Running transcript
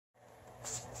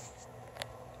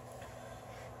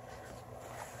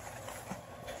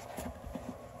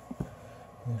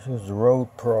This is the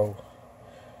RoadPro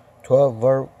 12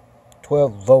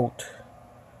 volt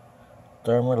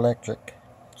thermoelectric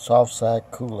soft side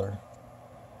cooler.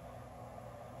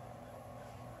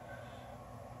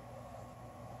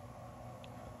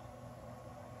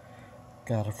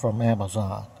 Got it from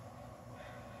Amazon.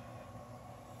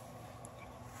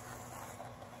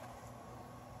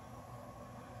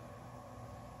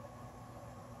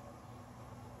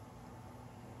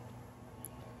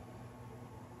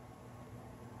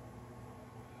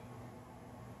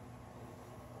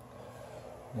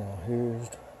 Now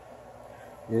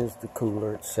here's the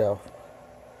cooler itself.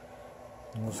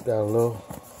 It's got a little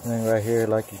thing right here,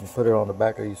 like you can put it on the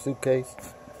back of your suitcase,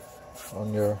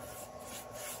 on your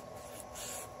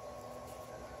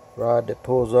rod that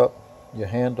pulls up your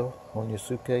handle on your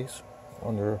suitcase,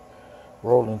 on your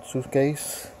rolling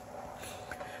suitcase.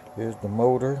 Here's the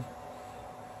motor.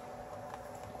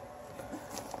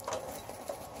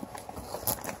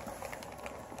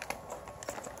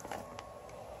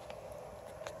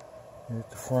 Here's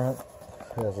the front.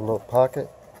 It has a little pocket.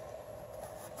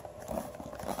 You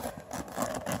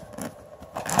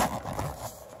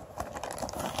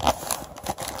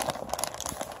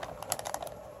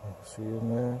can see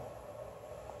in there.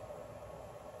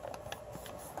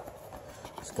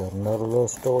 It's got another little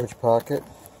storage pocket.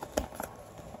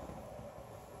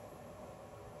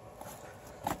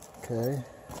 Okay.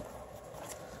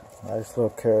 Nice little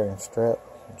carrying strap,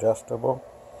 adjustable.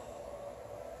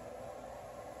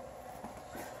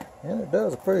 And it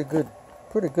does a pretty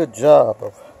good job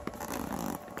of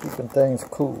keeping things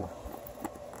cool.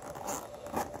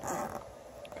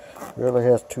 Really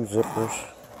has two zippers,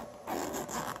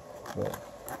 but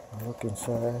look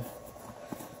inside.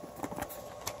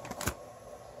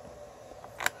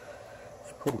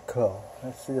 It's pretty cool.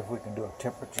 Let's see if we can do a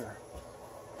temperature.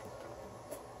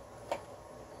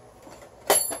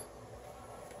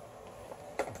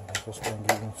 This thing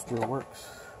even still works.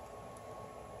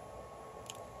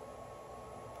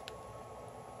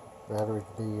 Battery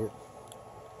dead.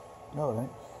 No, it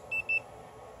ain't.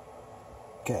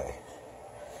 Okay.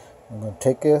 I'm going to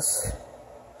take this,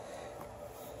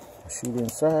 shoot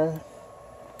inside.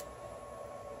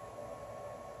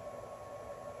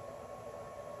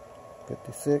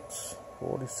 $56,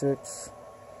 $46.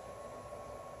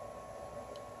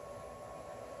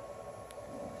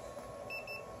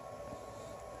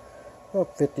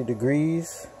 About 50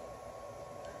 degrees.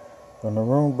 From the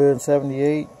room being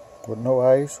 78. With no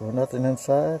ice or nothing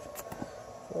inside,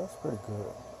 so that's pretty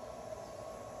good.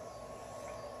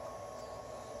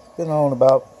 It's been on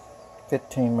about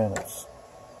 15 minutes.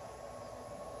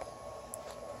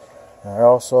 And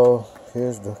also,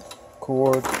 here's the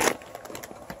cord.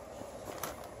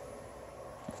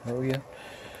 Oh yeah,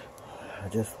 I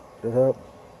just put it up.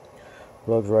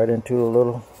 Plugs right into a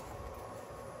little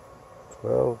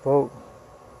 12 volt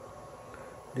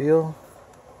deal.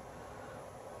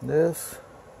 This.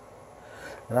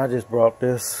 And I just brought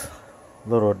this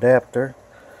little adapter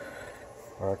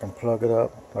where I can plug it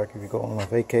up, like if you go on a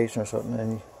vacation or something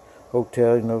in a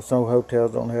hotel. You know, some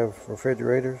hotels don't have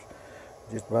refrigerators.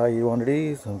 Just buy you one of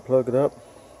these and plug it up.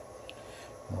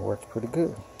 And it works pretty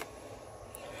good.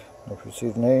 If you see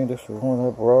the name, this is one I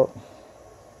brought.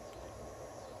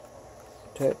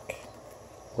 Tech.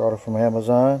 Brought it from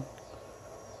Amazon.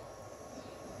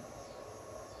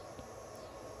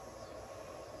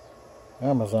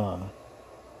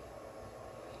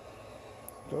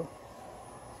 So,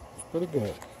 it's pretty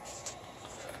good.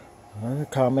 In the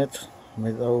comments,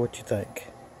 let me know what you think.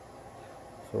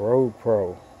 It's a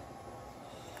RoadPro.